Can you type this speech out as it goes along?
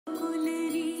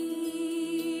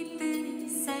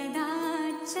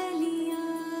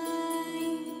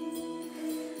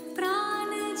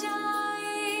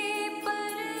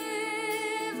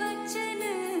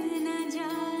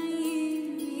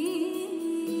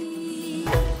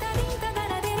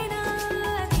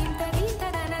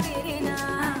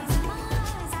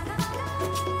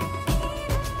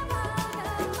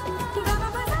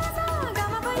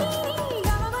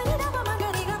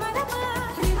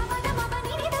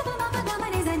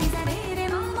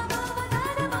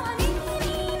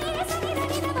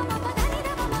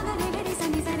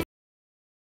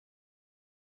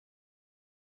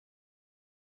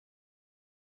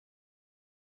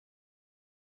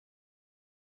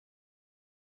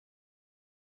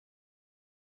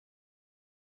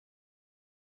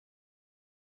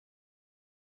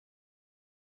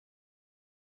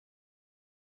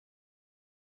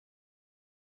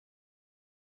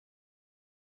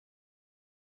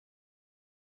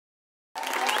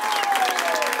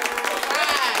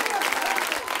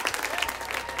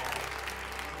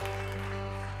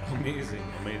Amazing,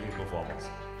 amazing performance.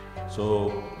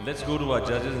 So let's go to our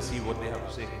judges and see what they have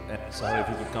to say. And Sahara, if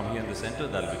you could come here in the center,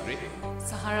 that'll be great.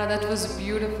 Sahara, that was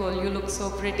beautiful. You look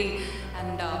so pretty,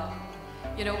 and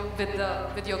you know,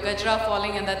 with your gajra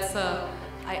falling, and that's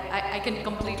I can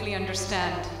completely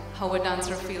understand how a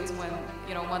dancer feels when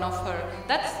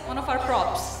that's one of our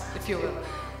props, if you will,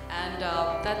 and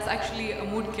that's actually a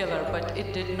mood killer, but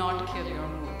it did not kill your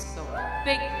mood. So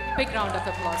big round of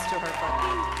applause to her for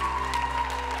that.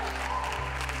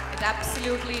 It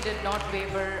absolutely did not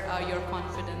waver your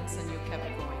confidence, and you kept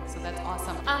going. So that's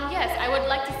awesome. Yes, I would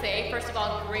like to say, first of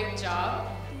all, great job.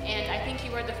 And I think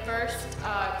you were the first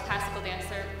classical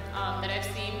dancer that I've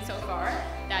seen so far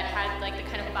that had like the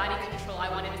kind of body control I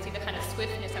wanted to see, the kind of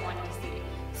swiftness I wanted to see.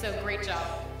 So great job.